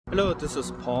Hello, this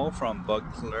is Paul from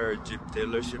Buckler Jeep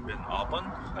dealership in Auburn.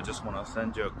 I just want to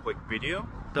send you a quick video.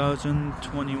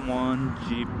 2021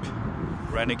 Jeep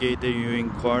Renegade that you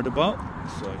inquired about.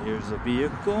 So here's the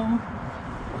vehicle.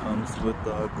 Comes with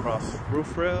the cross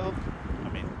roof rail.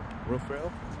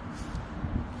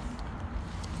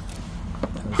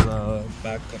 There's a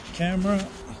backup camera.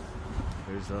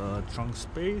 There's a trunk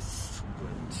space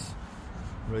with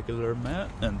regular mat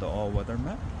and the all-weather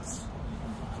mats.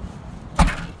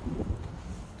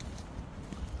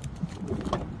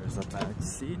 There's a back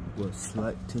seat with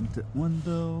slight tinted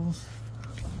windows.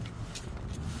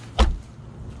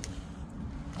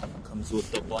 Comes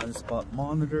with the blind spot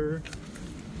monitor.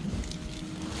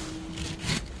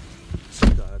 It's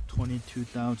got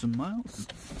 22,000 miles.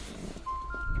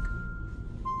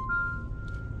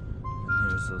 And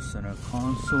here's the center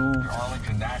console.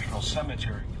 Arlington National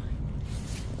Cemetery.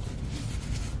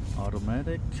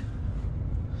 Automatic.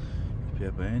 If you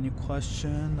have any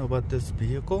question about this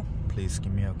vehicle, please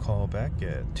give me a call back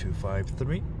at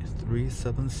 253-376-5914.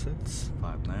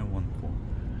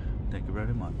 Thank you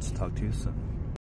very much. Talk to you soon.